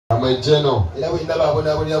I'm a general.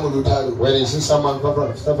 When you see someone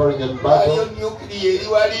suffering in battle,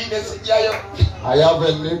 I have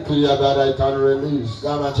a nuclear that I can release. Say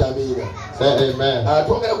amen. We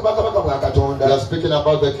are speaking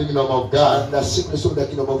about the kingdom of God.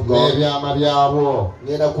 Maybe I'm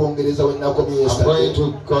going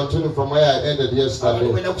to continue from where I ended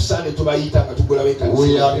yesterday. We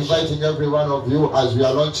are inviting every one of you as we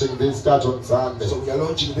are launching this church on Sunday. So we are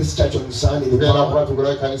launching this church on Sunday. We are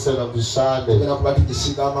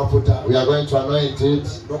going to anoint it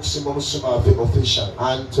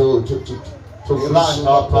and to plant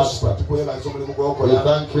our pastor. We thank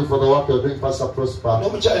you for the work you're doing, Pastor Prosper.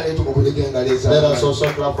 Let us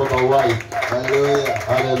also clap for my wife. Hallelujah.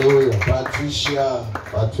 Hallelujah.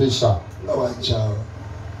 Patricia.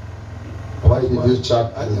 Why did you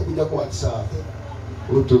chat?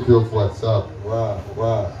 Who took you off WhatsApp?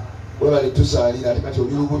 Wow. Thank you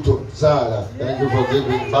for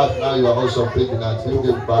giving back. Now you are also pregnant. You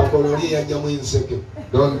give back. Don't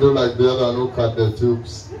do like the other who cut the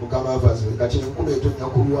tubes.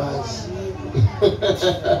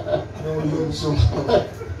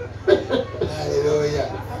 Hallelujah.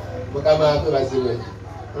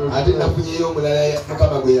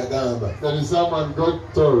 There is someone God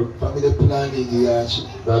told family planning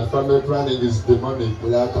that family planning is demonic.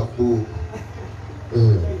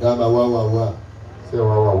 Gamba wa. Say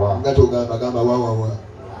wa. Ngato gamba wa.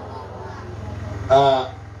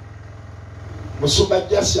 Musumba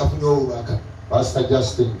just yafunye obubaka. Pastor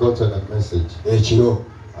Justin got a message. Ekiro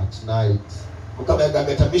at night. Mukama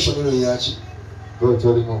yagamba mission ino yaki. God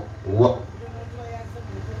told him what.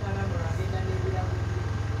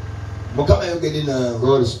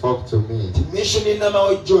 God spoke to me. The mission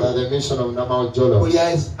of Namawojjolo.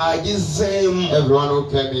 Everyone who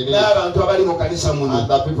came in it, and the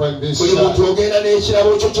people in this church, that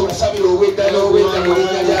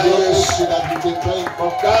we've been praying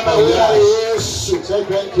for years. Say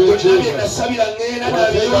thank you, Jesus.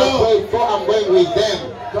 Whatever I prayed for, I'm going with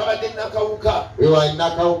them. We were in Nakauka. We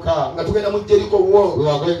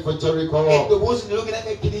were going for Jericho.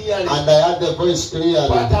 And I had the voice clearly.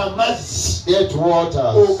 Get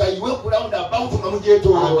waters. And you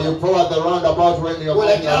pour the roundabout when you're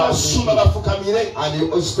going around. And you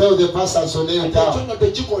tell the pastors to kneel down.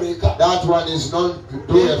 That one is not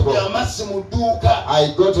doable.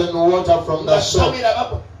 I got in water from the shop.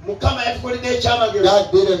 God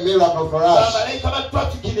did a miracle for us.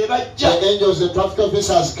 The angels, the traffic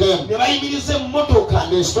officers came. And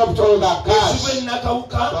they stopped all the cars. From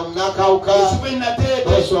Nakauka,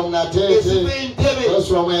 those from Natete, those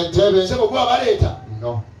from Entebbe.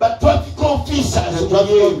 No. But traffic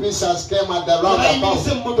officers came at the roundabout.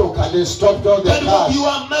 And they stopped all the cars.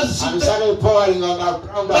 And they started pouring on the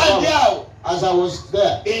roundabout. As I was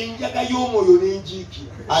there,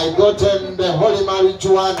 I got in the holy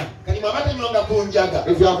marijuana. If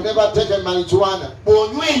you have never taken marijuana,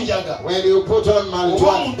 when you put on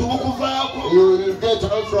marijuana, you will get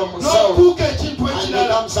out from self and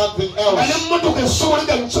become something else. And I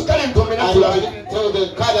didn't tell the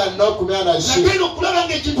car and knock me out of shit.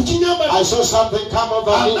 I saw something come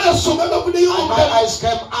over me, and my eyes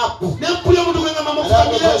came up. And I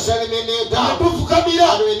was telling me kneel down, and we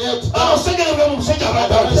knelt down. And I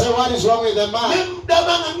said, what is wrong with the man?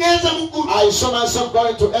 I saw myself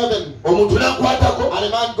going to heaven. And the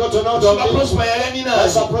man got to know me.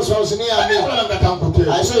 Pastor Prosper was near me.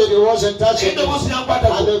 I saw he wasn't touching me.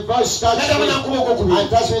 And the voice touched me. And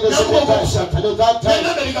touched me the second time. And the third time.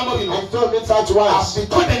 And told me that twice. I've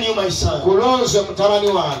begotten you, my son.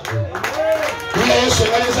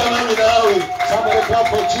 Somebody clap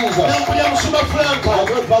for Jesus. I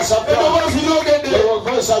told Pastor Frank. The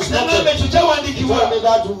voice has spoken. He told me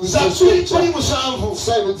that with the scripture.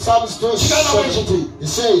 Psalms 2:7. He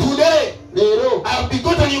says, today I have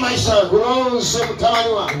begotten you, my son.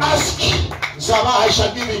 Ask, I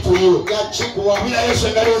shall give it to you.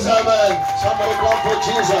 Somebody clap for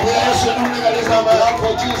Jesus. Clap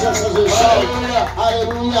for Jesus as we shout.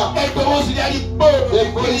 Hallelujah. The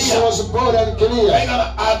voice was bold and clear. I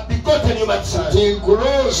have begotten you, my son. We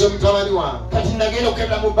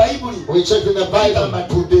check in the Bible.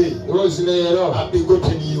 Today I have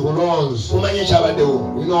begotten you. You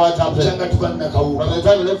know what happened? From the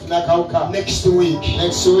time we left Nakauka, next week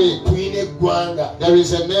there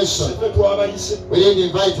is a nation. We didn't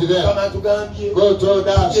invite them. God told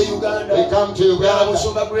us we come to Uganda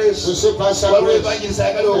to see Pastor Grace. There's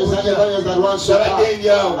anybody that wants to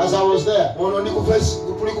come. As I was there, we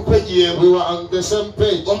were on the same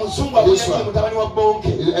page. This one, a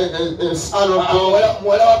son of Bonke,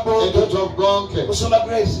 a daughter of Bonke.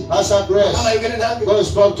 Pastor Grace, God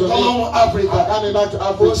spoke to me. I'm coming back to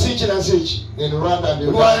Africa. In Rwanda and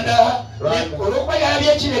Uganda.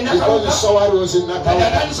 Because the soil was in Nakao.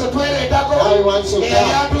 Now he wants to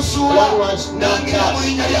come. One wants to come.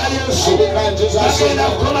 And Jesus said,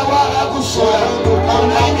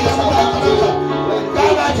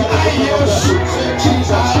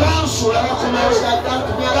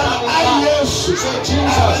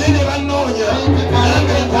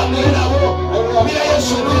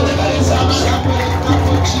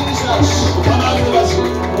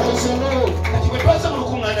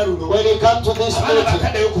 when you come to this meeting,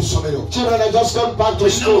 children are just gone back to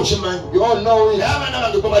school. You all know it.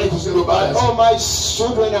 Oh, my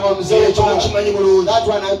children are on zero. That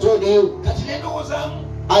one I told you.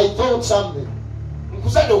 I thought something.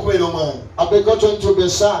 I've begotten to be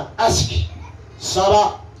son. Ask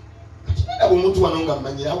Sarah. I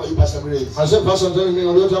said, Pastor, tell me,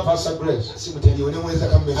 you don't Pastor Grace.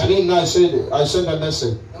 I didn't know. I sent a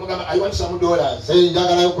message. I want some dollars. Hey, you got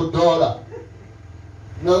a dollar.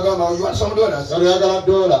 No, you want some dollars? I got a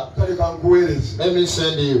dollar. Let me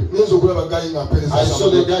send you. I saw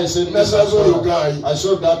the guy send me $. I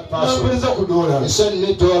saw that person. He sent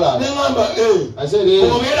me $. I said, hey.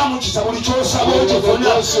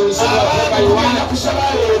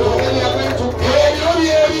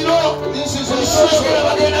 This is a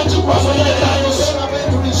somebody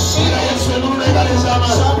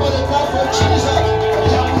clap for Jesus.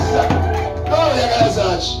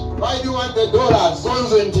 Why do you want the $?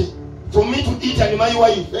 For me to eat and my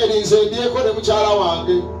wife. In the grace time,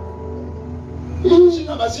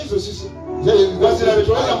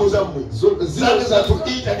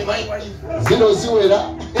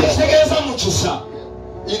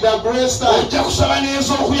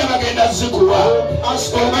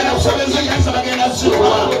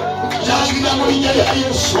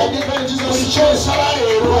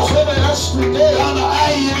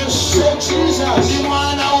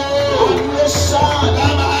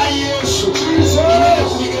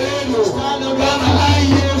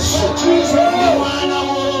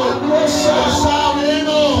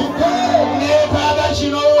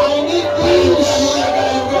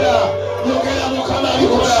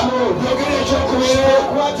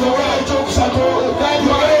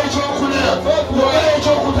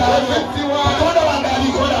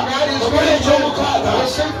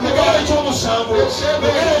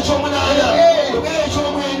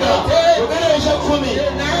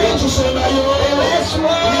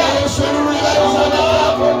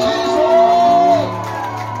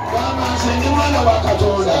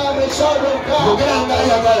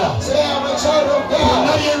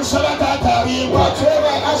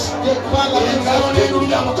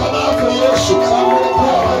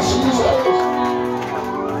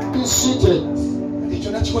 be seated.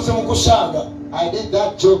 I did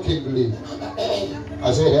that jokingly.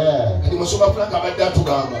 I said, yeah.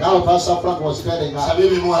 Now Pastor Frank was telling us,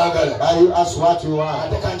 now you ask what you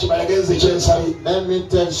want. Let me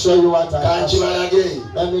show you what I asked.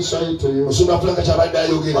 Let me show it to you.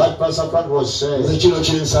 What Pastor Frank was saying.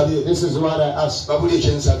 This is what I asked.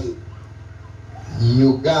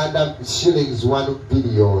 Uganda shillings 1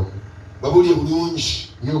 billion.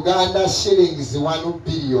 Uganda shillings 1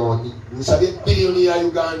 billion.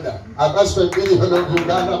 I've asked for a billion of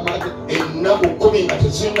Uganda money.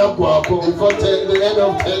 Before the end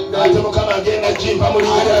of 10 days.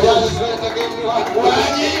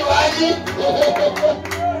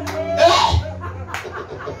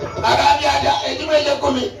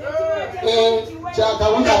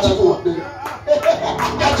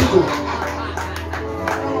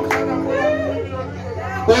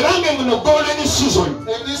 Golden season.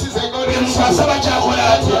 If this is a golden season,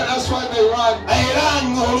 that's why they want. When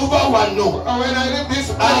I read this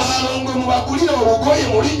verse,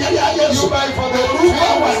 you buy for the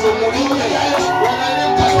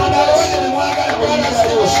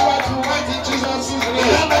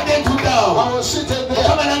I was sitting there.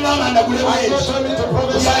 I just wanted to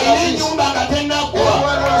prophesy like this. My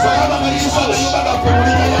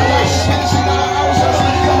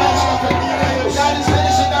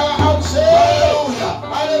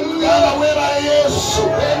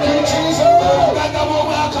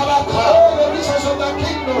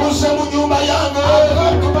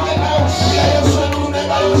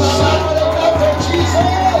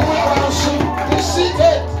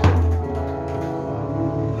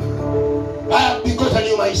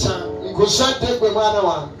son,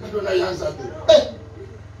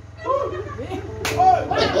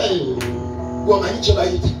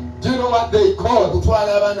 do you know what they call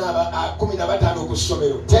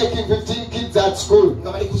taking 15 kids at school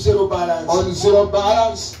on zero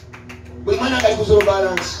balance? When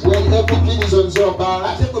everything is on zero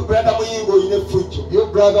balance, your brother Mingo,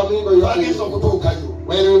 you are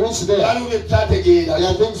when we reach there, there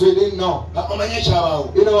are things we didn't know.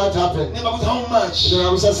 You know what happened? how much? We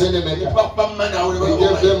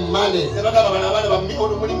gave them money.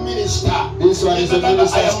 This one is a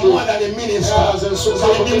minister school. More than a minister. Yeah, as a super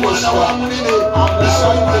minister.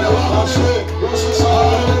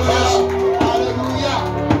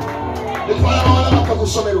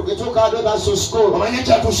 We took our daughters to school.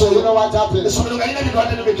 You know what happened? The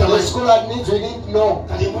school had needs we didn't know.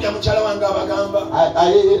 I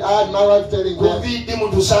had my wife telling them,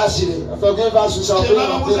 forgive us, we shall pay.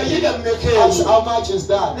 How much is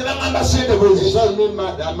that? It doesn't mean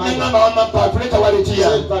that money. He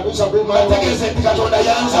said, but we shall bring my wife. I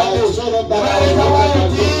showed them that everyone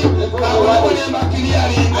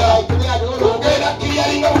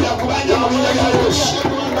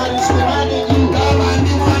that is demanding you,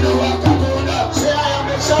 say I am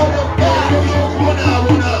a child of God.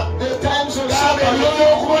 The times of suffering,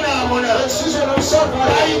 the season of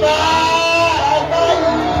suffering,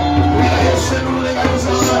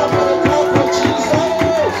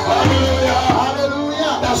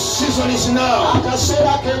 season is now.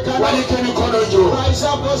 Rise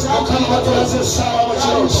up those hands.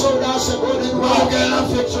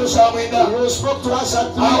 You spoke to us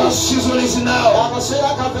at 3. Our season is now.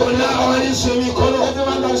 Everyone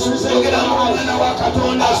that is receiving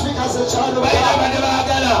I speak as a child of God.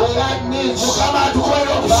 We have needs. Somebody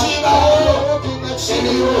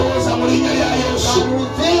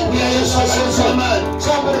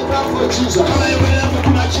clap for Jesus.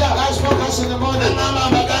 I spoke us in the morning.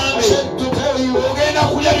 I said to tell you, you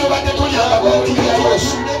never eaten.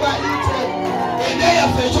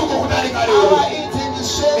 Our eating is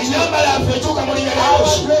changing. Our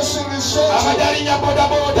dressing is changing.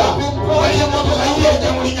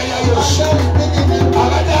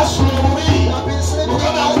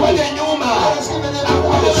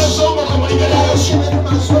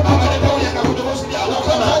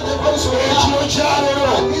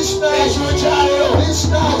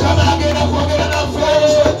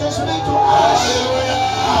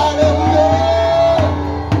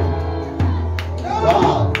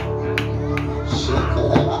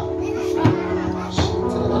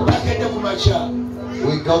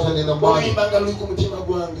 We got it in the morning.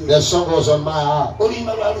 The song was on my heart.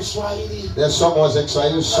 The song was a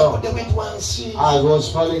Swahili song. I was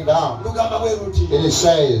falling down. It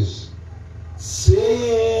says,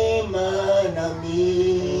 Sema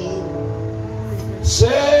nami,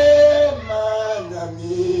 sema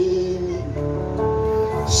nami,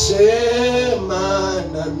 sema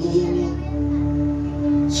nami,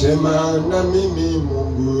 sema nami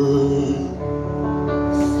Mungu,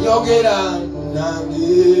 yogera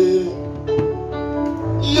nange,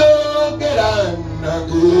 yogera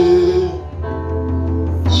nange,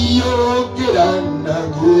 yogera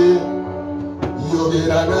nange,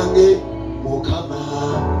 yogera nange.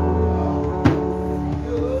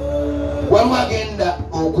 Wamagenda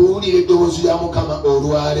okuwulira eddoboozi lya Mukama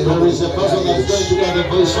olwaleero. There is a person that is going to get the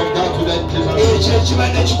voice of God today. Ekyo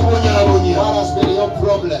ekibadde kikubonyaabonya. What has been your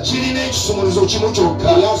problem? Kirina ekisumuluzo kimu kyokka.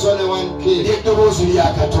 He has only one key. Ly'eddoboozi lya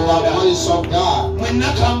Katonda. The voice of God. Mwenna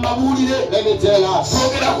kambabuulire. Let me tell us.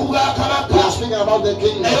 Twogera ku bwakabaka. We are speaking about the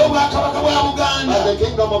kingdom. Naye obwakabaka bwa Buganda. But the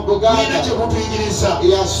kingdom of Buganda. Bulina kye butuyigiriza.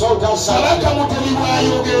 He has sold us something. Kabaka Mutebi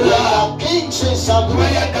bw'ayogera. The king says something.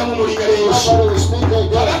 Bayaddamu mu linnya lya Yesu. Nobody will speak again.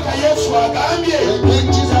 Kabaka Yesu agambye. The king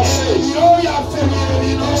Jesus says,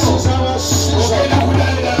 this is our season.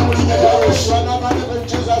 Yes, you are not even in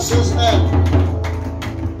Jesus' name.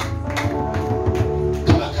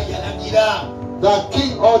 The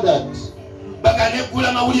king ordered that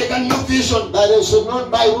they should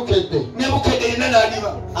not buy wickedly.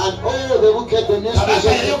 And all the wicked newspapers,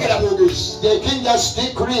 the king just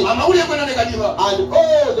decreed. And all the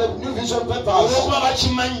New Vision papers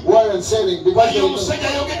weren't selling because there is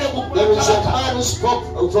a man who spoke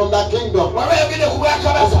from the kingdom. A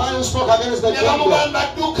man who spoke against the kingdom.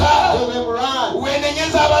 Tell them run. When they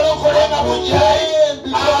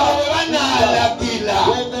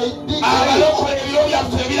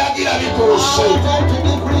our time to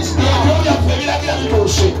decrease now.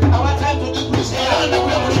 Our time to decrease now. I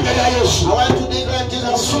want to declare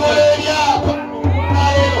Jesus' name. I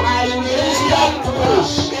release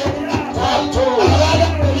titles. Titles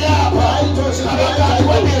in the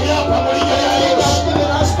Bible. He has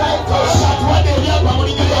given us titles. He has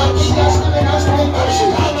given us titles.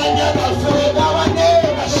 With our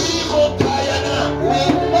names. We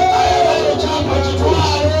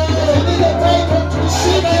need a title to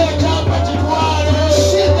receive it.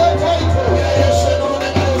 Receive the title.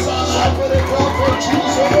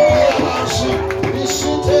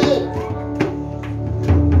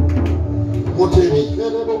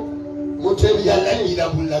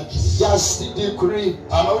 just decree.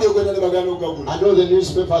 I know the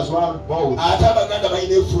newspapers were bold.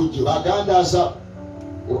 Baganda's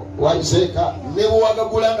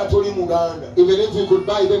even if you could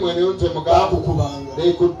buy them when you went to Mugabe,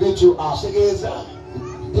 they could beat you up.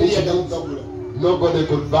 Nobody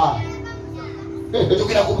could buy.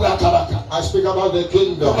 I speak about the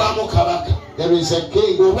kingdom. There is a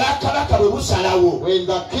king. When the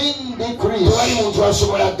king decrees,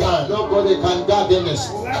 nobody can guard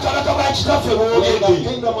against. When the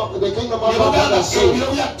kingdom of God says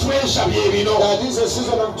that is a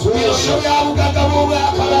season of treasure. It is the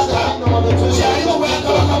kingdom of the treasure.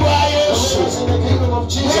 In the kingdom of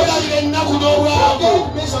Jesus. Forget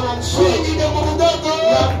mission and soul. You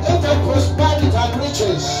have entered prosperity and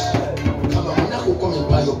riches.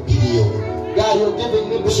 God, you're giving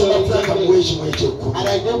me mission and I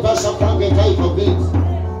give us a frank type of it.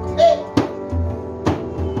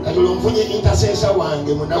 Intercessor one,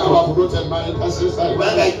 because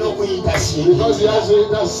he has to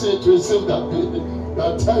intercede to receive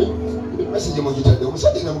that time.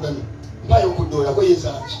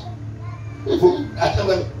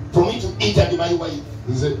 For me to eat and my wife.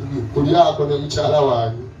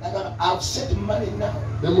 I've set money now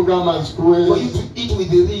for you to eat with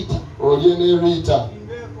the Rita.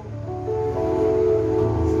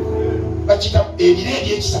 It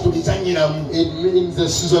means the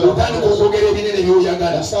season of and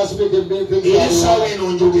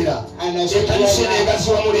I'm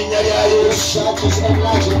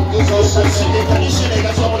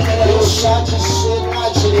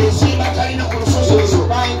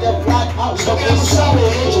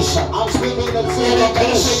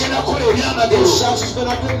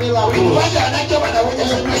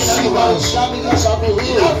the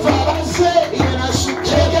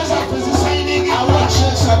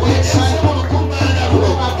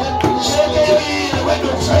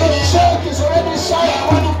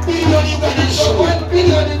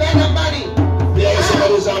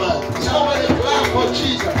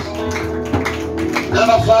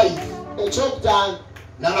Number 5. A choke down.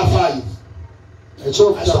 Number 5. A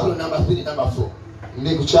choke down. Number 3, number 4.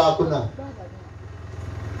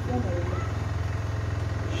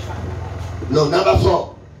 No, number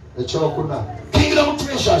 4. A choke down. Kingdom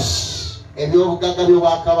treasures are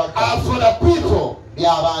for the people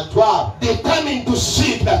determined to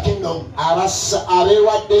seek the kingdom.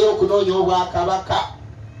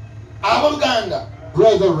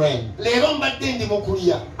 Brethren,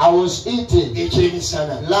 I was eating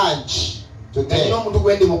lunch today. I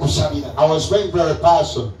was praying for a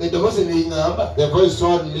person. The voice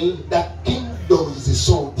told me that kingdom is a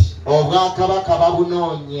sword.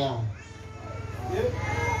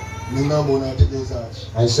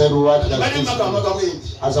 I said, what does this mean?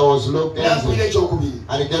 As I was looking, and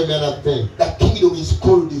he gave me another thing. The kingdom is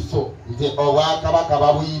called before.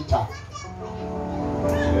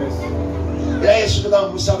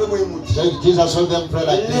 Jesus told them pray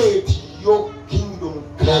like this. Let your kingdom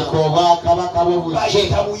come.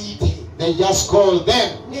 They just called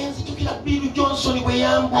them. I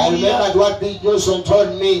remembered what Bill Johnson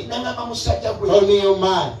told me. Told me, you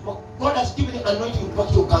man. God has given an anointing to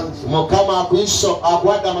back your country and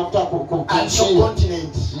your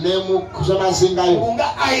continent.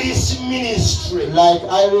 Irish ministry. Like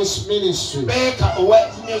Irish ministry. Baker in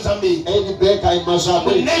Mozambique. The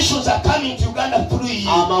nations are coming to Uganda through you.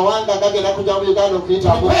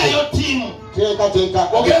 Prepare your team. You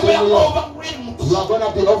are going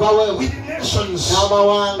to be overwhelmed with nations. But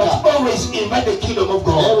always invite the kingdom of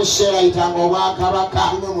God. So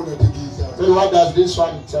what does this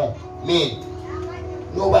one mean?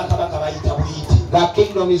 The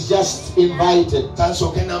kingdom is just invited.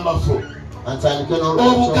 Number 4. And the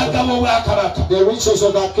riches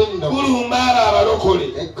of the kingdom,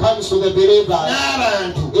 it comes to the believers,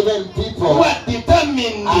 even people who are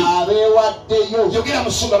determined to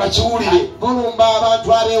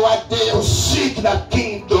seek the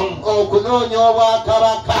kingdom.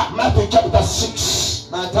 Matthew chapter 6.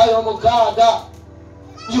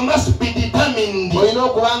 You must be determined to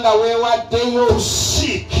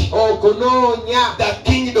seek the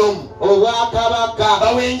kingdom.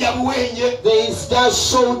 There is just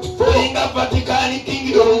sought for. Vatican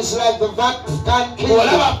kingdom. It is like the Vatican kingdom.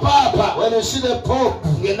 When you see the Pope,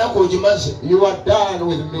 you are done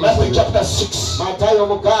with me. Matthew chapter 6.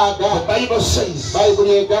 The Bible says,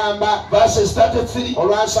 verses 33.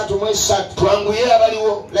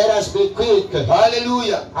 Let us be quick.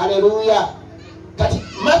 Hallelujah. Hallelujah.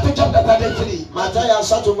 Matthew chapter 33.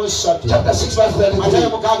 Chapter 6 verse 33.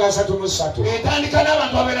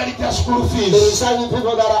 There is certain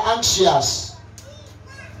people that are anxious.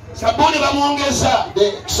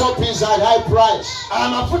 The soap is at high price.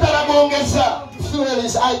 Fuel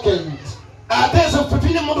is heightened.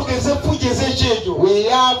 We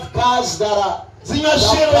have cars that are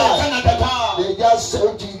they just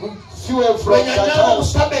fuel from Qatar.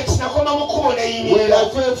 When I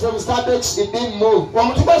fuel from Starbucks, it didn't move.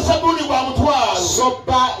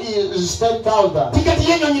 Sopa is 10,000.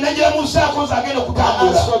 And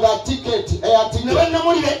as for that ticket, air ticket,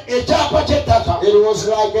 it was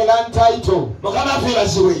like a land title.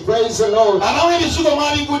 Praise the Lord.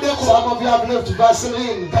 Some of you have left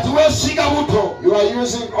Vaseline. You are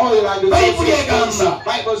using oil and the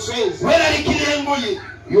Bible says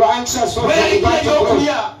you are anxious for what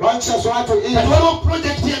to eat.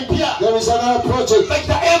 There is another project.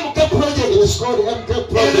 It is called the MK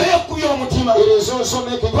project. It is also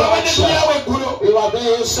making you anxious. You are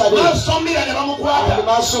there yesterday. And the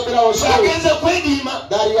Masomira was told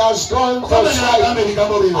that he has gone outside.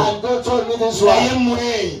 And God told me this one.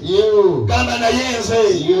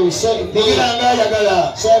 You send me.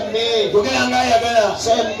 Send me.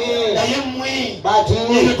 Send me. But you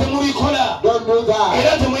don't do that.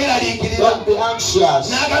 Don't be anxious.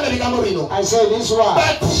 I say this one.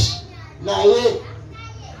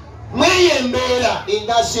 In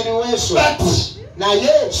that situation,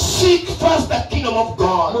 seek first the kingdom of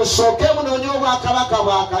God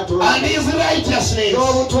and his righteousness,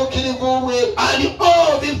 and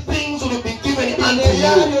all these things will be given unto you.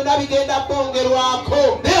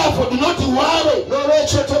 Therefore, do not worry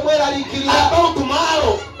about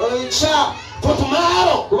tomorrow. For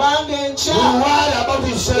tomorrow, you worry about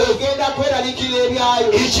yourself.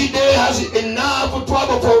 Each day has enough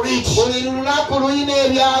trouble for it.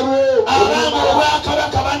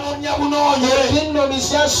 The kingdom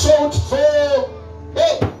is just sought for.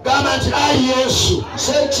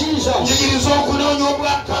 Say Jesus.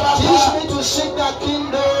 Teach me to seek the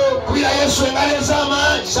kingdom.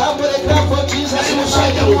 Somebody clap for Jesus.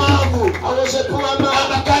 I was a poor man.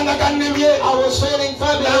 I was failing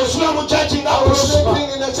family. I was sleeping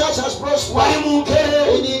in the church has prospered.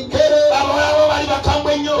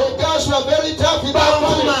 The girls were very tough in that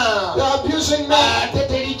family. They are abusing me.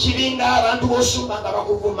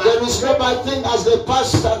 There is no bad thing as the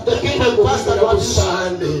pastor, the people pastor to abuse.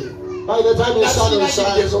 By the time you stand on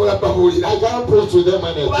Sunday, I can't preach to them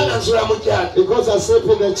anything. Because I sleep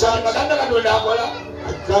in the church.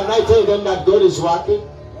 Can I tell them that God is working?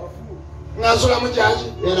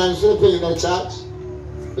 And I'm sleeping in the church.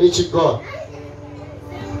 Preach God.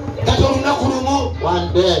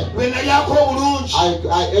 One day, I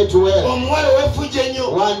ate well.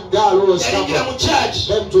 One girl who was coming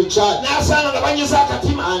came to church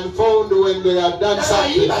and found when they had done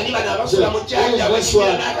something. This one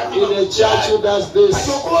in the church who does this.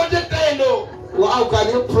 How can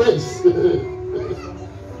you praise?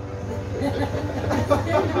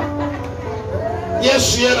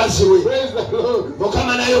 Yes, praise the Lord.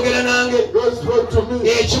 God spoke to me.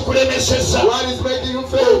 What is making you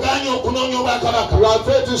fail? You are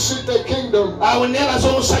afraid to seek the kingdom. I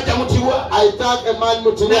thank a man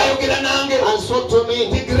and spoke to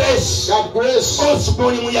me. The grace. That grace.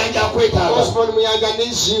 Osborne Muyanja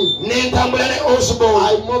needs you. I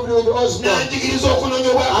moved with Osborne.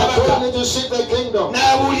 I told me to seek the kingdom.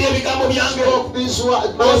 Spoke this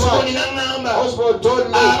word. Osborne told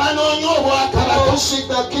me. Seek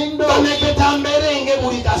the kingdom.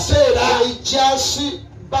 They just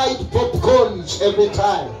bite popcorns every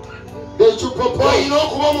time. They should popcorn. You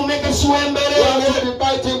will be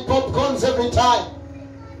biting popcorns every time.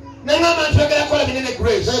 Then if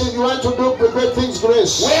you want to do great things,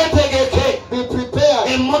 grace. Be prepared.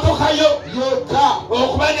 Your car.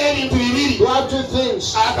 You have two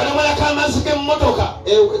things.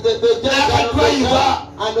 The driver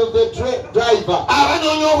and of the driver.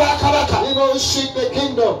 You know, seek the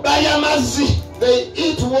kingdom. They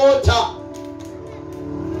eat water.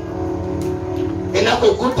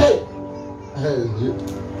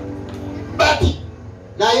 But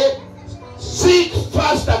seek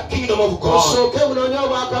first the kingdom of God.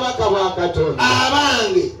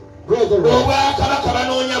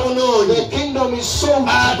 The kingdom is so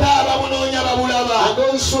and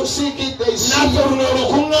those who seek it, they seek it.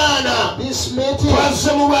 This meeting, we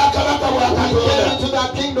came into the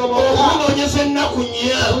kingdom of God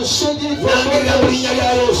to seek it for God.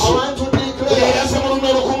 I want to declare that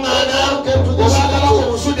came to this meeting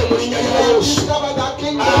to discover the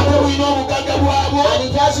kingdom, and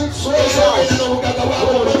it doesn't praise us.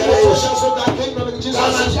 The kingdom in Jesus'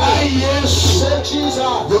 name. Say Jesus.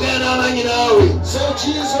 Say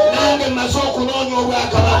Jesus.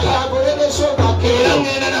 I have already shown that kingdom.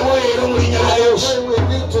 I am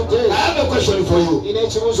with you today. a question for you.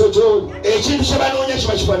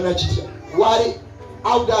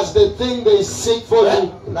 How does the thing they seek for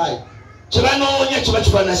look like?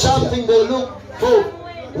 Something they look for.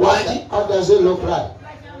 How does it look like?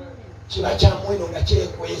 It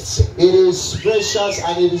is precious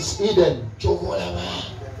and it is hidden.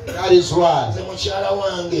 That is why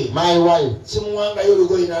my wife,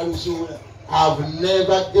 I've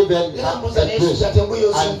never given a dress and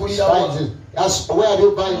finds it. That's where do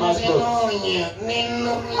you buy my clothes?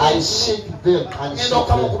 I seek them and seek them.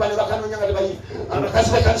 When I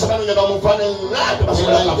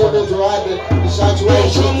give it to her, the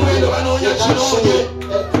situation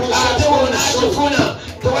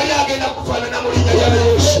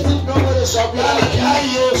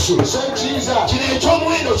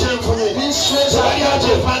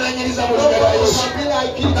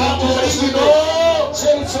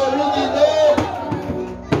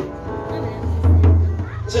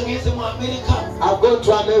I've gone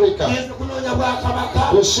to America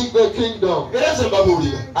to seek the kingdom.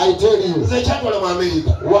 I tell you,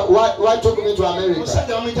 what took me to America?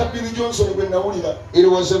 It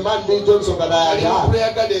was a man, Bill Johnson, that I had.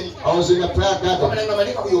 I was in a prayer garden. I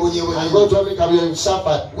go to America, we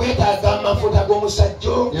suffered.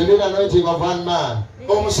 You need anointing of one man.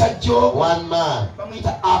 One man.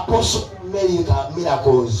 Apostle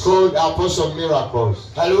Miracles. Called Apostle Miracles.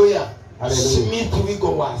 Hallelujah.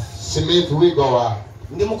 Hallelujah. Smith Wiggowa.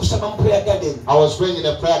 I was praying in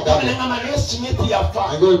a prayer garden.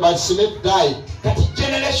 I go, but Smith died. But the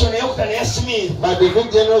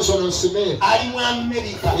big generation of Smith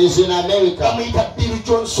is in America.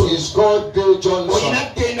 He's called Bill Johnson. You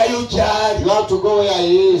have to go where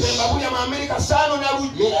he is. I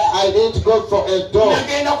didn't go for a dog. I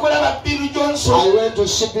went to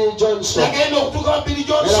see Bill Johnson. And I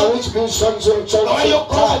reached Bill Johnson church. There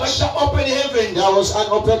was an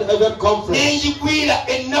open heaven conference. I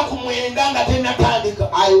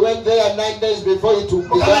went there 9 days before it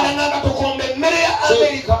began.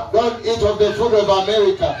 Don't eat of the food of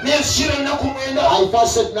America. I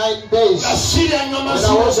fasted 9 days. When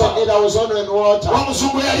I wasn't eating, I was on water. The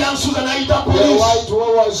white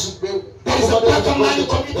was... There is a black man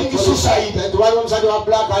committing suicide. And one of them were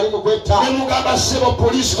black and don't call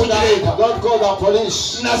the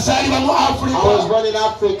police. I was born in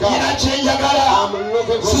Africa. I'm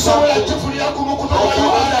looking for something. I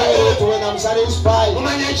can't get it when I'm satisfied. You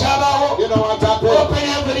know what happened? Open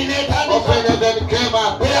heaven came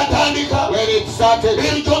up. When it started,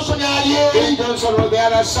 Bill Johnson on the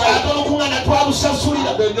other side. And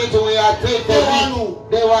the meeting we had paid for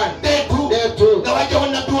day one, day two. There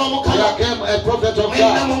came a prophet of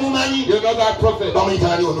God. You know that prophet?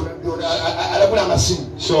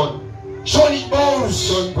 Sean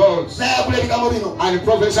Bowles. And he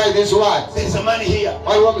prophesied this word. There is a man here.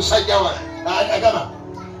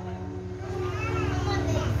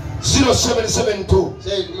 0772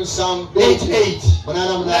 88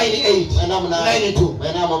 98 92.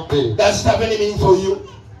 Does it have any meaning for you?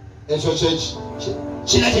 It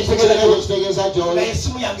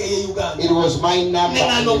was my number.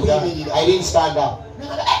 I didn't stand up.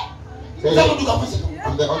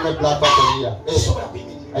 I'm the only black person here.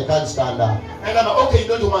 I can't stand up. Okay, you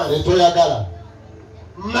don't want.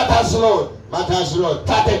 Matters Road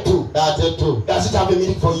 32. Does it have a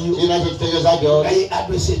meaning for you? It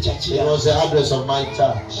was the address of my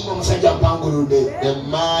church. The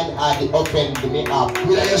man had opened me up.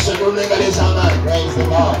 Praise the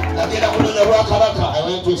Lord. I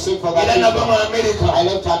went to seek for that. I left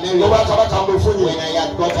America when I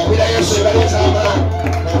had gotten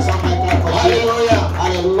Hallelujah.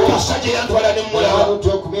 Hallelujah. The one who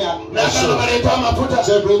took me up.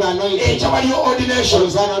 So bring anointing. There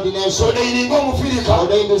is an ordination.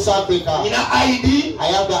 Ordained in South Africa. In ID, I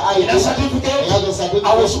have the ID. In a certificate. I have the certificate.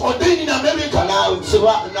 I was ordained in America Now, as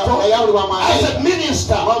a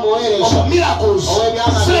minister of miracles,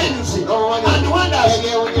 signs, and wonders, and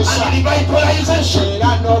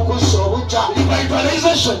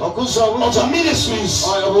revitalization of ministries.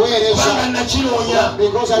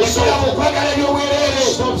 Because I saw what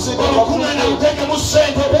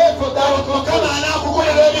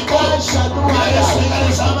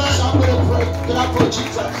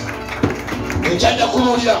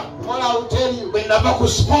I will tell you, when I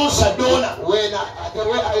sponsor donor, when I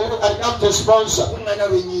come to sponsor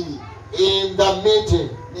in the meeting,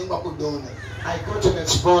 I go to the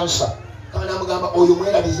sponsor.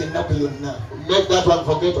 Make that one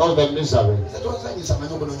forget all the misery.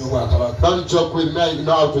 Don't joke with me. I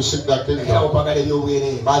know how to seek the kingdom.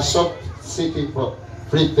 But stop seeking for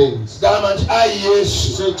 3 things. Say,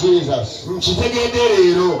 Jesus,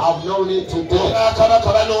 I've known it today. That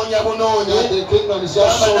the kingdom is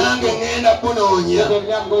just so good. I'm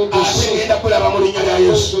going to see it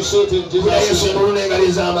in Jesus' name.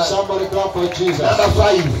 Somebody clap for Jesus. Number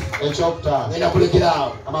 5. A chop time.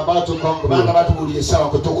 I'm about to conclude.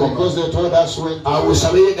 Because they told us when to pray.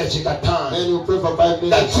 Then you pray for 5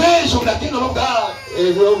 minutes. The treasure of the kingdom of God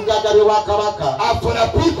are for the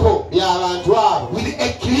people with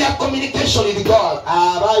a clear communication with God.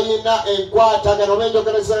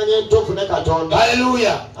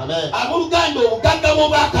 Hallelujah. Amen.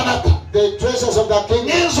 The treasures of the kingdom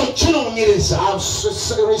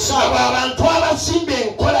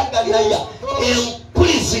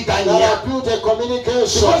that have built a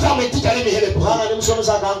communication.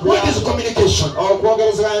 What is communication?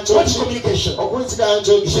 What is communication?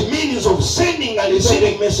 It's the means of sending and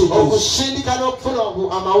receiving messages. The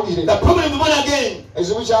problem is again,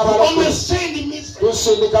 you always send the message.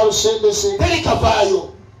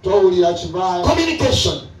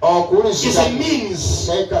 Communication is a means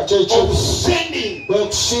of sending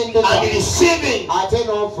and receiving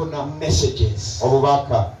messages.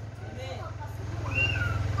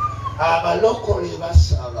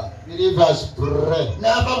 Believers pray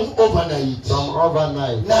overnight. From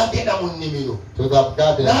overnight to the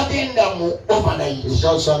garden. It's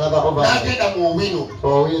also another overnight.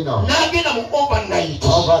 For we know.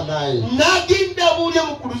 Overnight.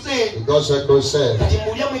 Because a crusade.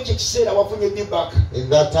 In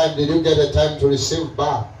that time, did you get a time to receive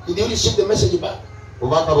back? Did you receive the message back? We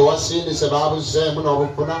are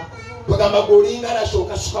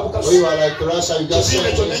like Russia, you just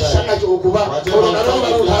send inside.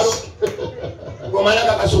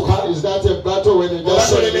 Is that a battle when you just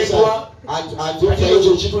send inside? And you tell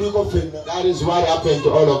that is what happened to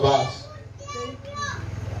all of us.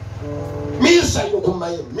 Missile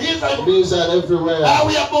everywhere.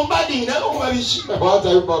 We are bombarding. What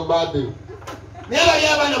are you bombarding?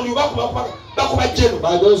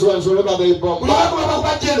 By those ones, whenever they bombard,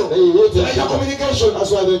 they hate it. Communication.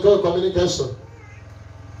 That's why they call communication.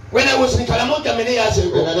 When I was in Kalamonja many years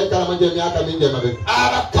ago,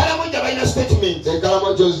 statement.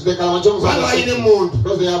 Because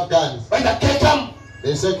they have guns.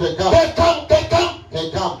 They say,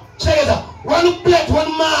 one plate,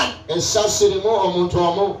 one man.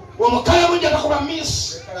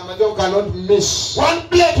 Cannot miss. One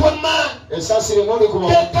plate, one man. The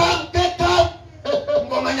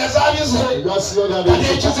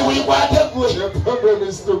problem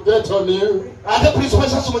is to get on you.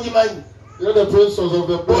 You're the principles of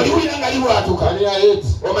the prayer. And you are it.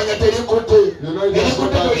 You know it.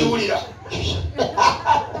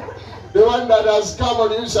 The one that has come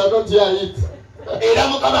on you shall not hear it. Wherever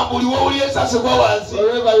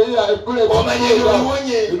you hear a bullet,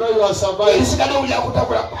 you know you are surviving.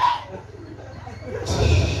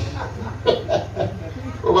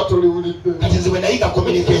 That is when I got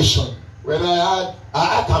communication. When I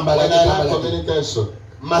had communication.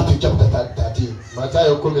 Matthew chapter 13.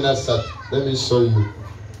 Let me show you.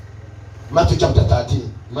 Matthew chapter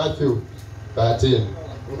 13. Matthew 13.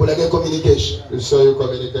 Communication. We show you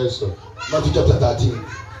communication. Matthew chapter 13.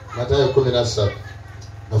 I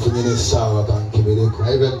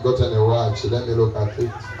even gotten a watch. Let me look at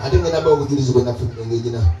it. I think the number of is going to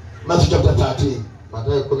Matthew chapter 13.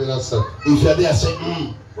 If you are there, say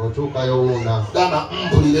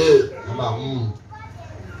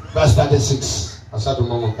verse 36.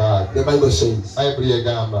 The Bible says, then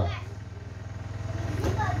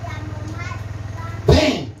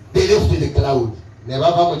they left the cloud. And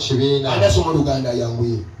that's what Uganda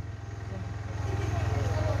young.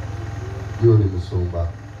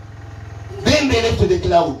 Then they left the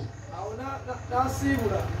cloud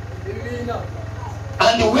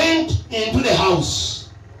and went into the house.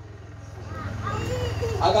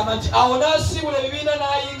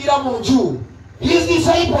 His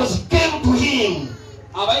disciples came to him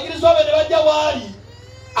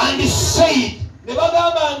and said,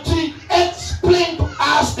 explain to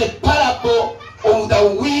us the parable of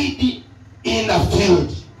the weed in the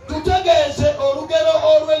field.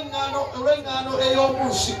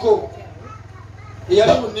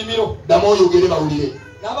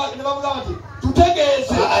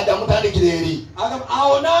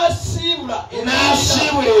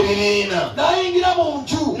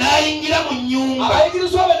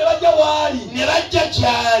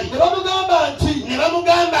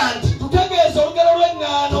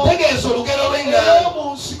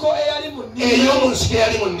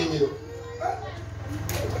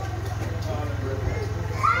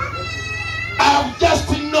 I've just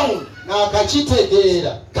known.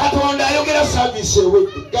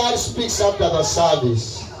 God speaks after the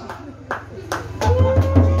service.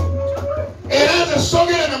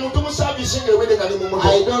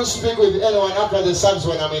 I don't speak with anyone after the service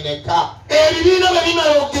when I'm in a car. When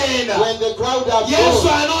the crowd are full,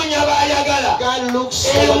 God looks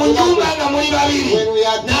for the when we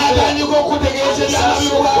are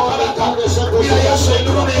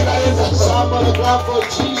somebody clap for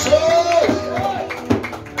Jesus.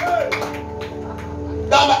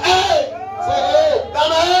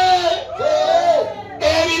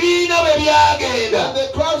 When the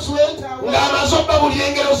crowds went, they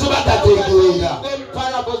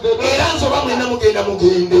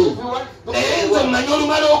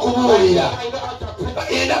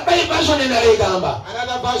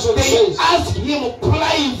asked him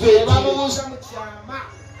privately.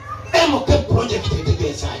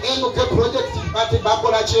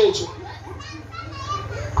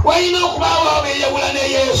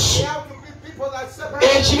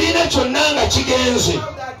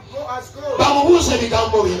 bamubuuza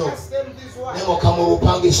ebigambo bino nemukamu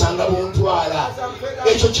bupangisanga buntwala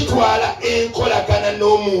ekyo kitwala enkolagana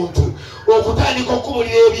n'omuntu okutandika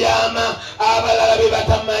okubulira ebyama abalala be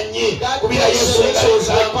batamanyi kubira Yesu engalo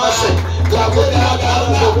z'amaanyi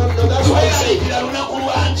kakudagamba tweyalabikira lunaku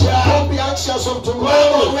lwankya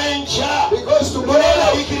kubanga olw'enkya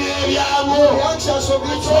olwelabikirira ebyamu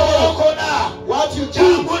kyokona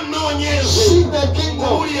jangu nnoonyezi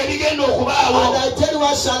kubulira ebigenda okubaawo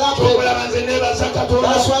kyokulaba nze neebaza Katonda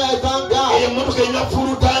emmotoka enywa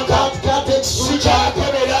fulu tanka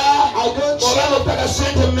sikyakebera oba lotaka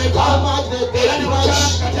sente mmeka era ne mukyala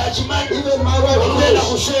kati akimanyi olugenda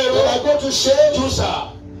ku sheero jusa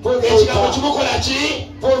ekigambo kimukola ki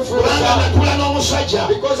kubanga natula n'omusajja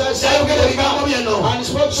nayogera ebigambo byano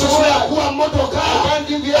sobola kuwa mmotoka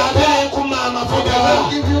ate nenkuma amafuta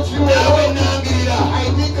nawe nangirira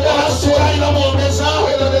oba sukaali bamwongeza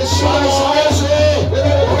bamwongeze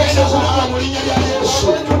ogenda kulaba mu linnya lya Yesu.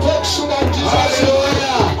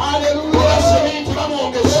 Haleluya. Oba seminti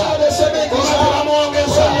bamwongeza oba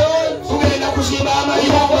tebamwongeza tugenda kuzimba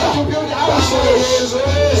amayumba bamwongeze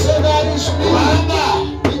kubanga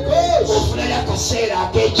ofunayo akaseera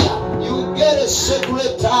akeca you get a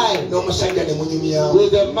secret time n'omusajja ne munyumyawo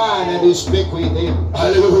with a man and you speak with him.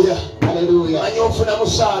 Haleluya. Hallelujah. Manyi ofuna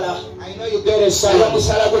musaala I know you get a salary.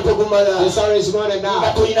 The salary is not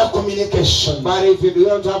enough. Communication. But if you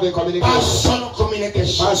don't have a communication, personal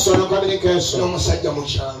communication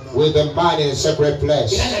with a man in a separate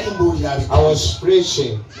place. I was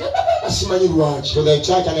preaching to the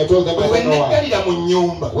church and I told them I don't know why.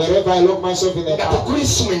 Wherever I look myself in the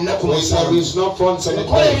house, when there is no phone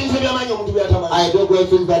sanitary, I do great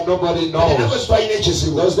things that nobody knows.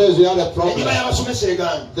 Those days we had a problem.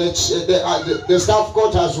 The staff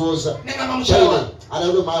quarters was training. I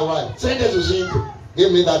don't know my wife. Give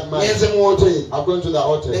me that money. I'm going to the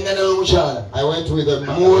hotel. I went with them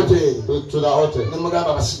to the hotel.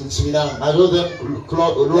 I told them,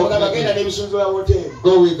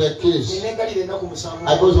 go with the keys.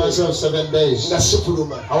 I put myself 7 days. I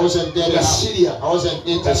wasn't getting up. I wasn't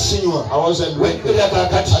eating. I wasn't drinking.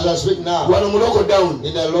 As I speak now, in the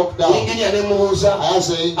lockdown, I asked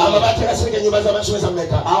the engineer,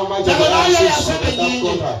 how much did I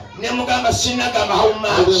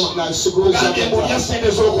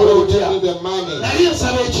the money. As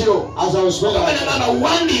I was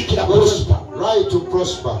right to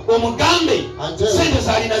prosper and tell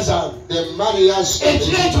the money has I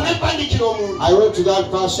wrote to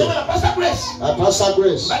that person, Pastor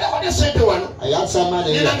Grace, I had some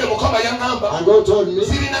money here. And God told me, but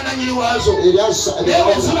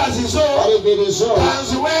if it is so,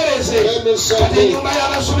 let me say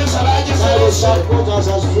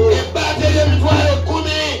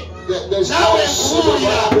there's no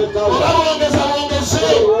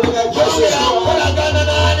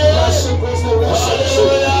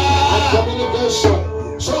communication.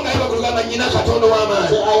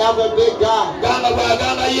 I have a big God.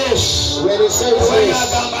 When he says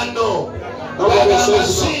yes, nobody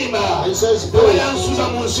says no. He says go.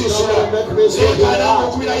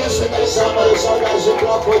 Somebody shout as you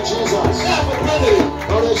clap for Jesus.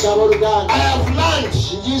 I have learned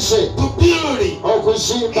to build a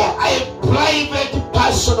private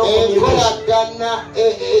personal communication.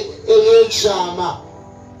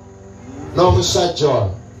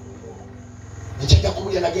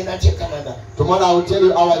 Tomorrow I will tell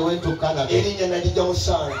you how I went to Canada.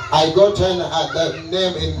 I got the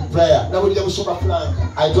name in prayer.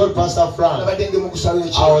 I told Pastor Frank I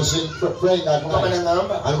was in praying at night,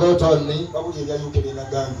 and God told me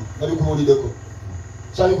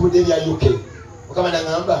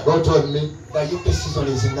God told me that UK season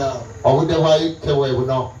is now.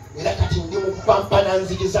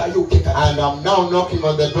 and I'm now knocking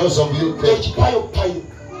on the doors of UK.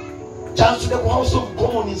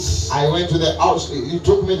 I went to the house. You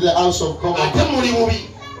took me to the House of Commons.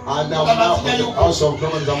 And I'm now in the House of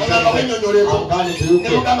Commons. I'm going to UK.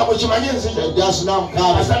 Just now I'm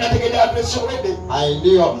coming. I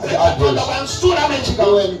knew the address.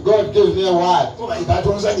 When God gives me a word,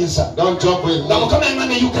 don't joke with me. God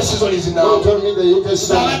told me the UK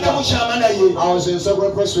season. I was in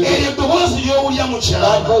separate place with him.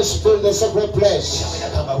 That voice filled the separate place.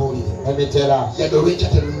 Let me tell us.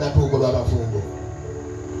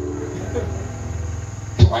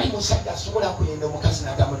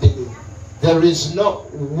 There is no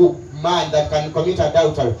man that can commit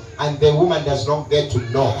adultery and the woman does not get to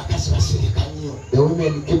know. The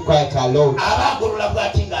women keep quiet alone. As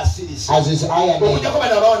is ironing.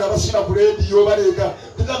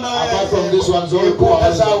 Apart from this one's all who are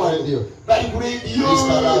always on radio.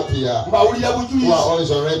 Who are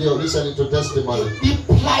always on radio listening to testimony.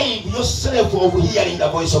 Deprive yourself of hearing the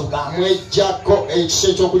voice of God.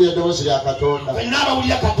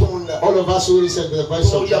 All of us who listen to the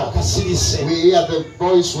voice of God, we hear the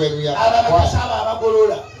voice when we are quiet.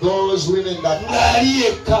 Those women that as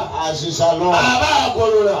she's alone,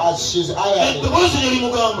 as she's ironing,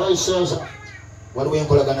 voice says, there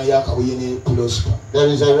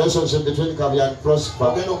is a relationship between Kabuye and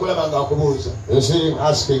Prosper. You see him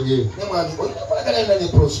asking you, but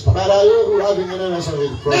are you having a relationship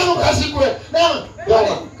with Prosper?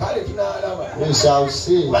 We shall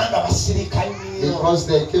see. Because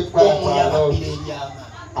they keep quiet alone.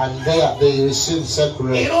 And there they receive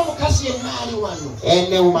secularly.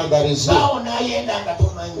 Any woman that is here,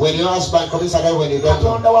 when your husband commits adultery, when you don't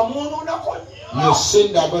know, you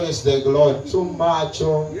sin against the Lord too much.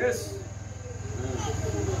 Yes.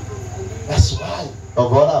 That's why.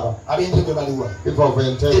 People of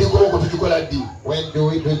intent. When do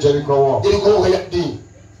we do Jericho walk? At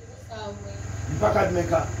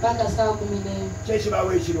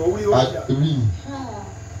 3.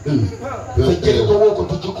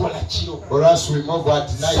 For us we move at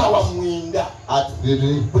night. At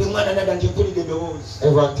 3.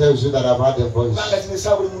 Everyone tells you that I've had a voice.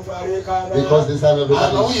 Because this time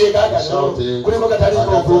everybody is shouting.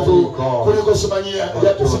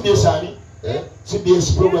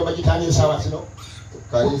 CBS program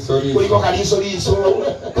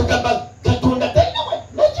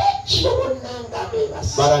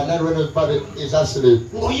but another is asleep.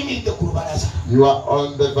 You are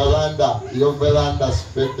on the veranda. Your veranda is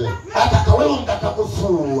speaking.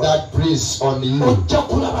 That breeze on you.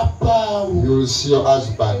 You will see your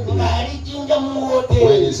husband when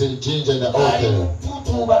he's in ginger in the hotel.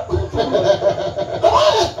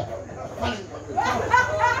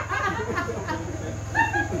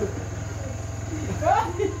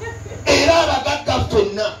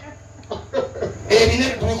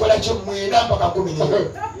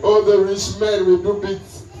 Oh, the rich men will do big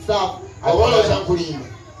stuff. If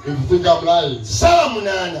you think I'm lying,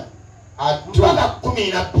 at 2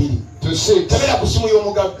 to 6,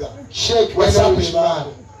 shake when a rich man.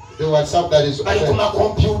 The WhatsApp that is open. They're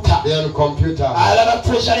on computer.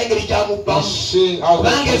 Machine out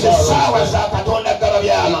because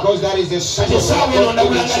that is the secret. I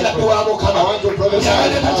want to prophesy. If you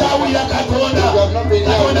have not been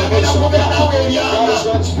here, God is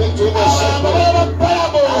going to speak to you in a secret.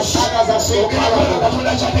 As long as I say parable, you are going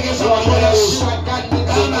to see what God means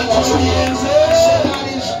to you. That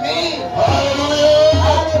is me. Hallelujah.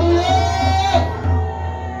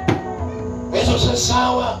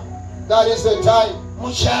 That is the time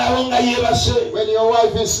when your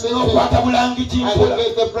wife is sleeping and you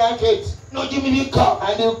get the blanket and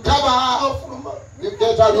you cover her. You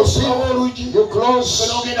get out your seat, you close,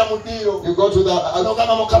 you go to the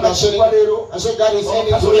machine and say God is in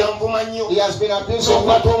it. He has been abusing you.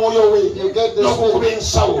 You get the spirit,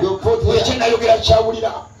 you put here.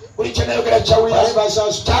 Whatever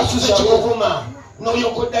shall no, you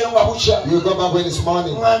go back when it's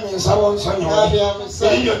morning. I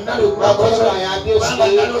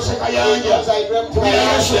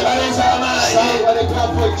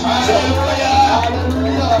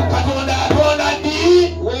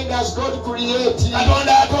when does God create?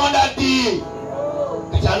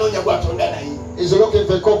 He's looking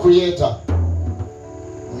for a co-creator.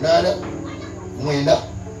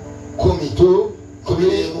 2,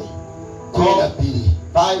 3, 4,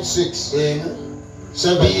 5, 6,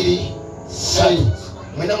 7, 8,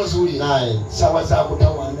 9.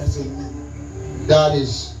 That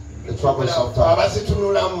is the troublesome time.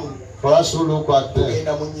 For us to look at them,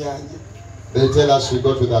 They tell us we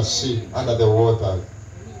go to the sea under the water.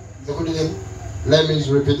 Let me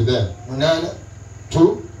repeat them.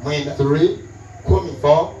 2, 3,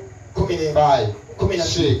 4, 5,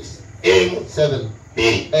 6, 7,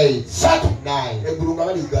 8, 9.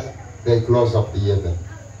 They close up the heaven.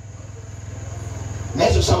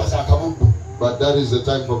 But that is the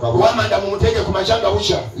time for Kabuye.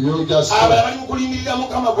 You just others are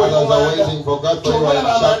waiting for God for you in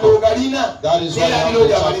chapel. That is what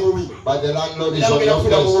happens. But the landlord is on your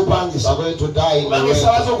face. You are going to die in the rain.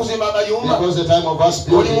 Because the time of us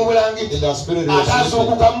building in the spirit is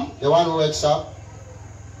sleeping. The one who wakes up.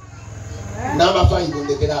 Number 5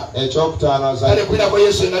 a chapter and I was like, for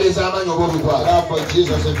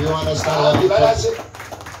Jesus, if you understand what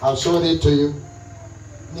I've shown it to you.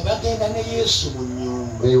 They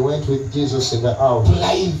went with Jesus in the house.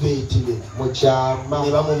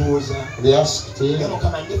 They asked him,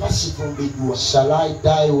 shall I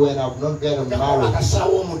die when I've not gotten married?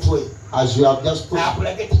 As you have just put the head,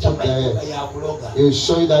 it will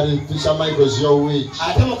show you that if somebody was your witch.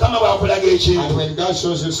 And when God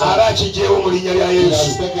shows you something, He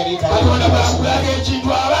has taken it out. When God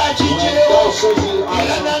shows you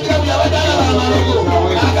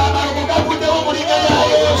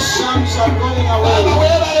sons are going away.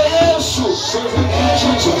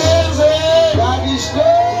 God is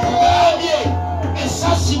there.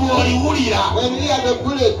 When he had the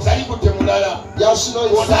bullet, just know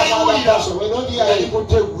it's some other person. When not here,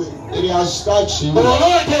 it has touched him. When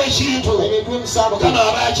he brings something,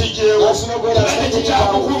 that's not going to take it out. It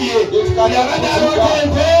cannot put it down.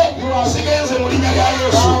 You are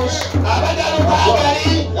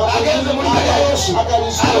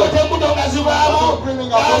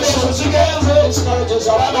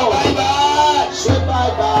say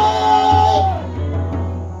bye-bye.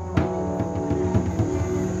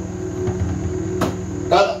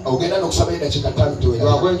 You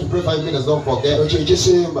are going to pray 5 minutes, don't forget.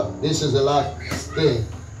 This is the last thing.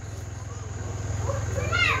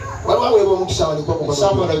 If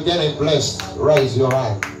someone is getting blessed, raise your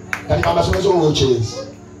hand.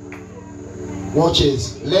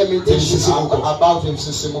 Watches. Let me tell you about him.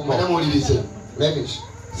 Let me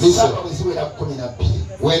listen.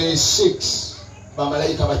 When he's 6,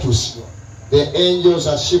 the angels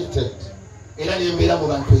are shifted.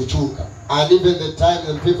 And even the time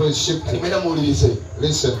when people is shifting.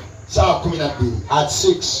 Listen. At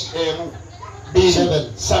 6, 7, 8,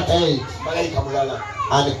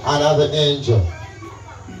 and another angel.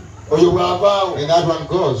 And that one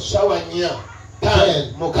goes 10,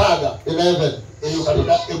 11.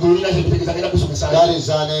 That is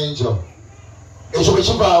an angel. And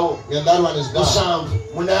that one is done.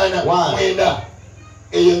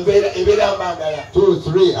 1, 2,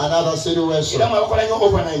 3, another situation.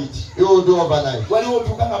 You will do overnight.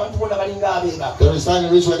 There is time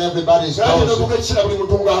in which when everybody is closing, and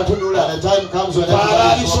the time comes when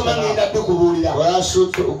everybody is opening up. There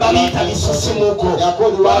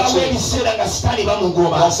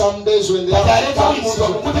are some days when they have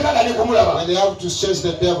to chase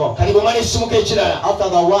the devil. After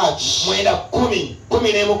the watch,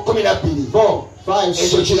 4, 5,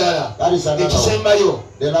 6, that is another one.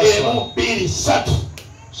 The last one.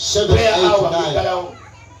 7, 8, 9.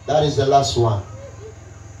 That is the last one.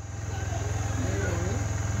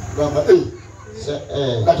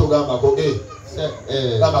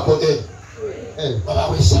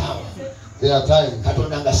 There are times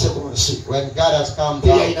when God has come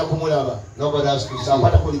down, nobody has to see.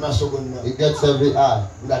 He gets every eye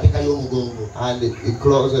and he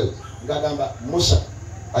closes.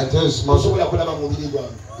 I tell you,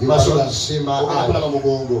 you must see my eye.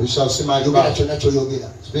 You shall see my back.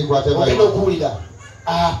 Speak whatever you want.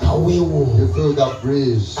 You feel the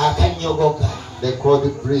breeze. They call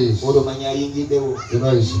it breeze. You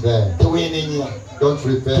know it's there. Don't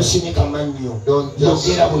repent. Don't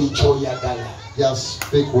just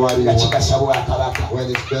speak what you want. When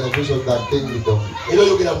it's beneficial, that thing you don't.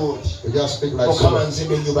 You just speak like so. God,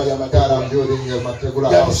 I'm building a particular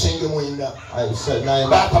house. I said 9.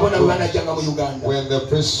 When the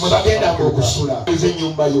priest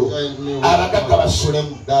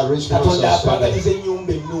that rich person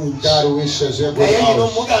God wishes you a good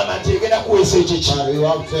house. But you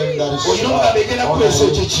have them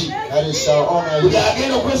that is shall honor you. The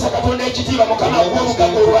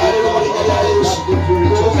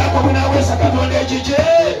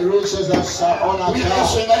riches that shall honor God.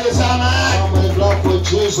 I'm glad for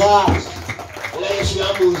Jesus.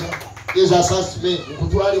 Jesus asked me,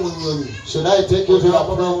 should I take you to a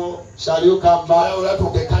Shall you come back?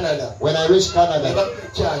 Canada. When I reach Canada, they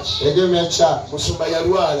gave me a church.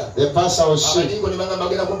 The pastor was sick.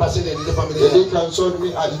 The deacon told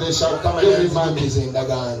me they shall come and give me money.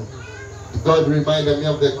 God reminded me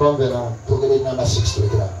of the covenant.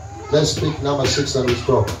 Let's pick number 6 and we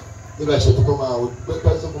stop.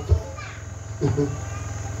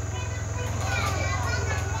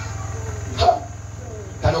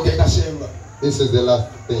 This is the last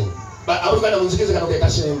thing.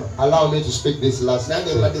 Allow me to speak this last thing.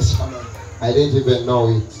 I didn't even know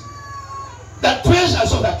it. The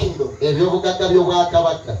treasures of the kingdom.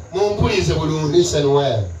 Listen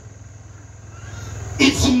well.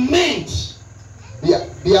 It's meant,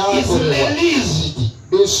 it's released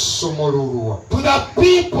to the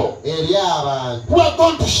people who are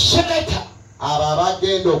going to shelter and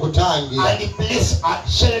bless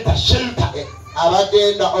shelter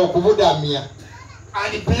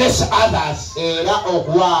and bless others.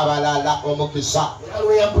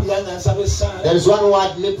 There is one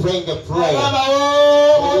word me praying a prayer.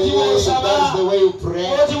 That is the way you pray.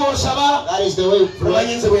 That is the way you pray.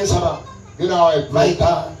 You know how I pray.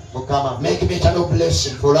 Make me eternal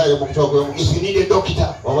blessing. If you need a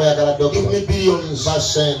doctor, give me billions. I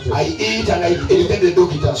eat and I eat the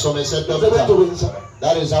doctor.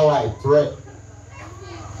 That is how I pray.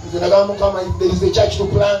 If there is a church to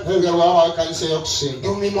plant, give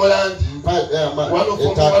me more land.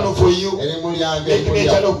 One for you. Make me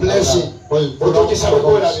eternal blessing.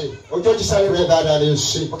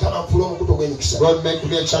 God make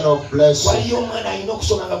me a channel of blessing.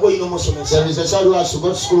 There is a child who has to go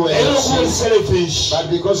to school but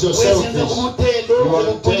because you're selfish, you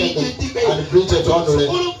want to take and preach it only.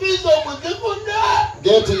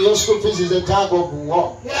 Getting your school fees is a tug of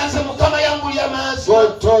war.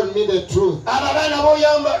 God told me the truth.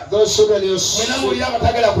 Those children you see,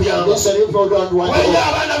 listen, if you don't want to,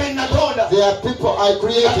 there are people I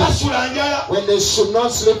created when they should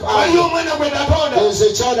not sleep out. There is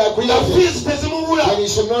a child I created when he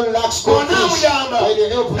should not lack school fees. When you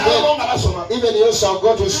help them, even you shall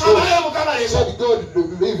go to school. Said God,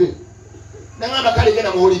 leave it. You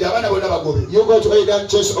go to aid and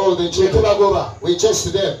chase all the children. We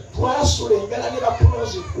chased them.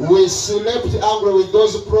 We slept angry with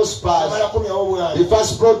those prosperous. We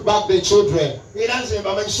first brought back the children. Yeah,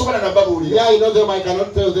 you know them, I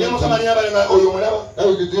cannot tell them.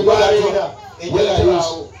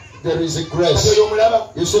 There is a grace.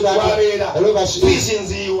 You see that?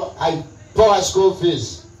 I pour school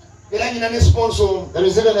fees. There is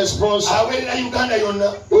even a sponsor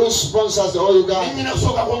who sponsors all Uganda.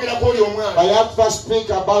 I have to speak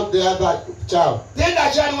about the other child.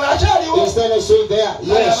 Instead of saying there,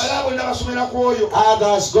 yes,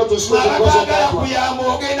 others go to school because of that one.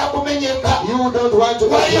 You don't want to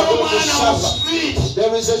go to street.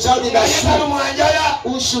 There is a child in the street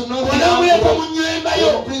who should not be hungry.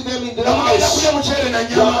 You bring them in the house. You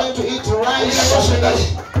are going to eat rice.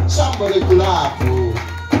 Somebody clap.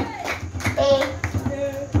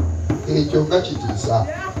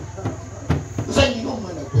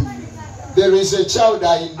 There is a child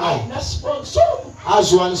I know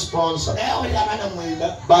has one sponsor,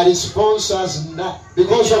 but his sponsors not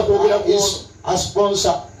because of his a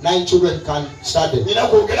sponsor. 9 children can study.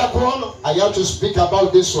 I have to speak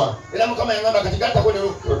about this one.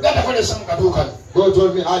 God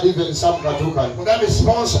told me I'd even some katukan.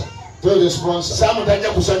 Tell the sponsor.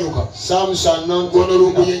 Some shall not when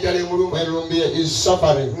Rumbia is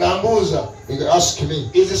suffering. He ask me.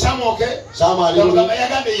 Is some okay? Some are the other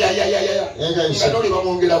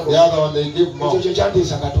one they give more.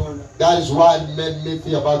 That is what made me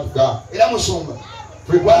feel about God. There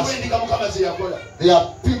are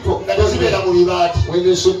people when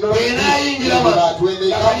they should not be that when they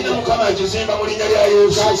come God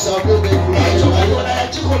shall build a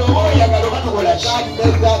God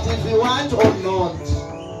make that if you want or not.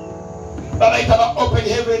 Open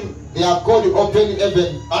heaven. They are called open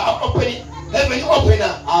heaven. Heaven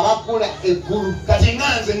opener.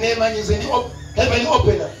 Heaven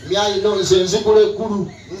opener.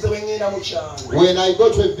 When I go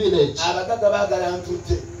to a village,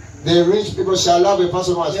 the rich people shall love a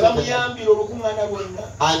person who has taken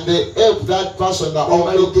and they help that person that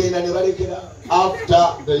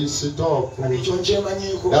after they sit off.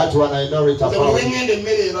 That one I know it about.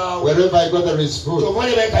 Wherever I go there is food.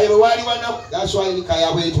 That's why in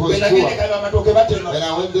Kayawe it was poor. When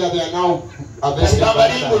I went there, they are now harvesting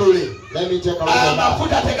banana. Let me take a look at that.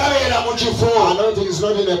 Anointing is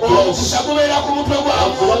not in a place. The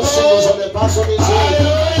blessing is on the person's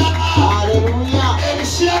head. Hallelujah.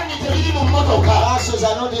 Pastors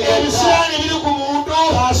are not in a car.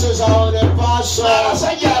 Pastors are on a pastor.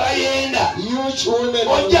 rich women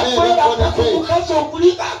and men upon the bed.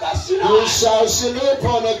 You shall sleep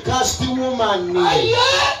on a cast woman,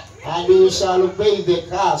 and you shall obey the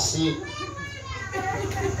cast. You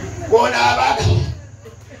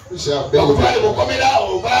shall obey the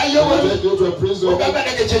prison.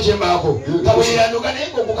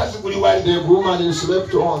 The woman you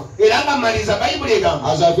slept on.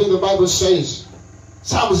 As I think the Bible says.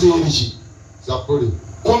 Psalms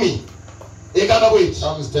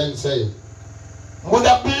 10 says. With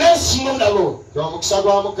the blessing of the Lord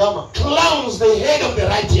crowns the head of the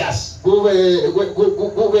righteous.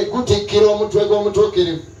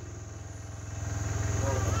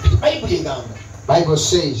 Bible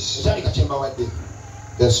says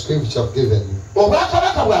the scripture given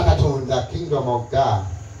the kingdom of God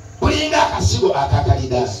is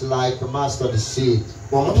like a mustard seed.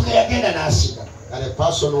 And a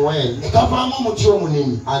person went and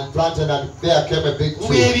planted, and there came a big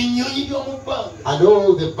tree. And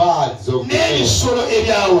all the birds of the air,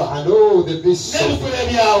 and all the beasts of the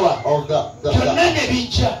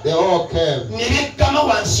they all came.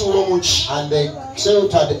 And they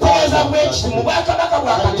sheltered the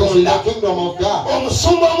in the kingdom of God.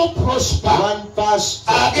 One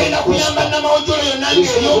pastor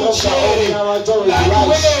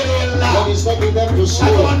when he's taking them to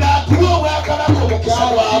school. God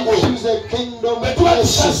gives the kingdom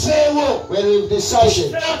blessing when we've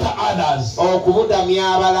decided or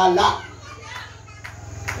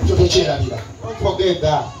don't forget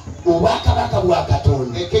that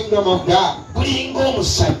the kingdom of God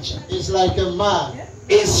is like a man,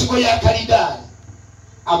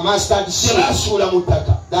 a mustard seed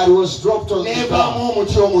that was dropped on the ground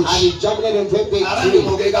and it germinated into a big tree.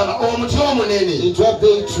 Into a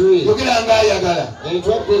big tree.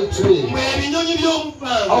 Into a big tree.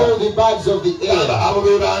 All the birds of the air,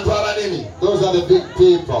 those are the big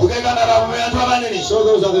people. So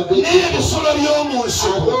those are the big people. And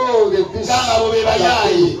all the beasts of the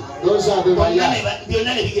field, those are the Mayai.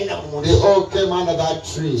 They all came under that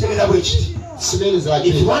tree. Like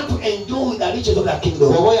if you want to enjoy the riches of the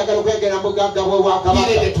kingdom, be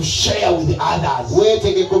ready to share with the others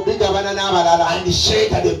and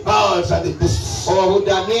share the birds and the beasts. You are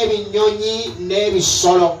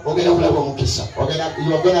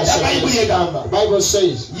going to say, the Bible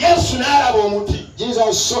says,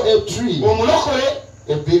 Jesus saw a tree,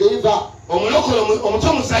 a believer, a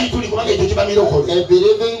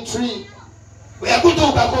believing tree. When he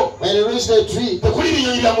reached the tree, there was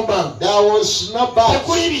no bat.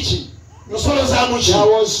 There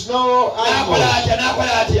was no animal.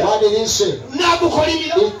 What did he say?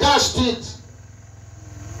 He cast it.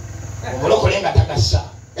 A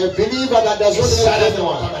believer that does not help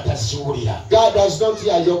anyone, God does not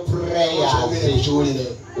hear your prayers.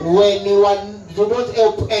 When you do not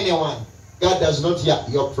help anyone, God does not hear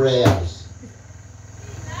your prayers.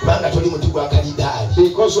 Because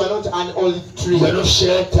we are not an olive tree. We are not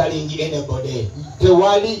sheltering anybody.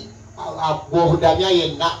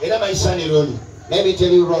 Let me tell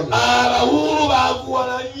you, Ronnie.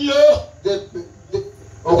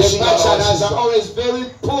 The bachelors are always very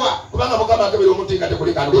poor. Because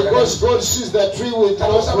God sees the tree with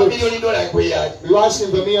no fruit. You ask him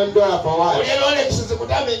for $1 million for what? Are there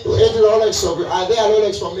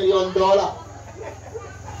Rolex for $1 million?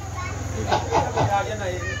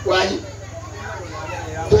 Why?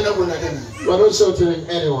 You are not sheltering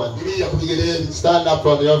anyone. Stand up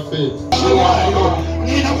on your feet.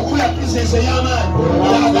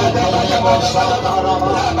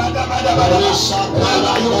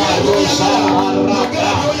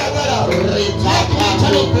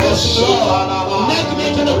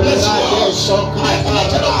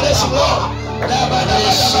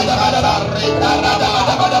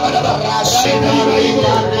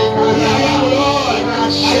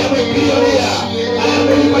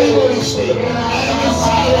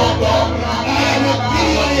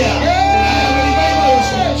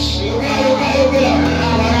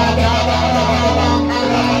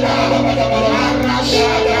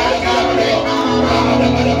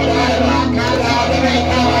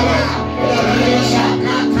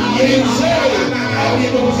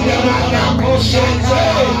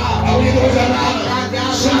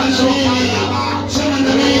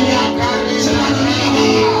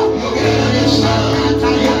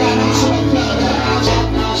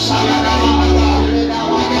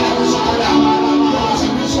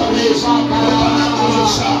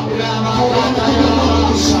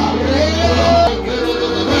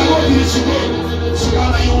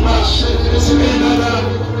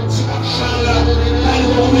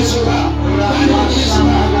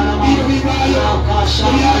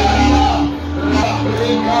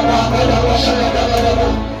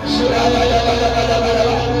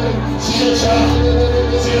 omugisha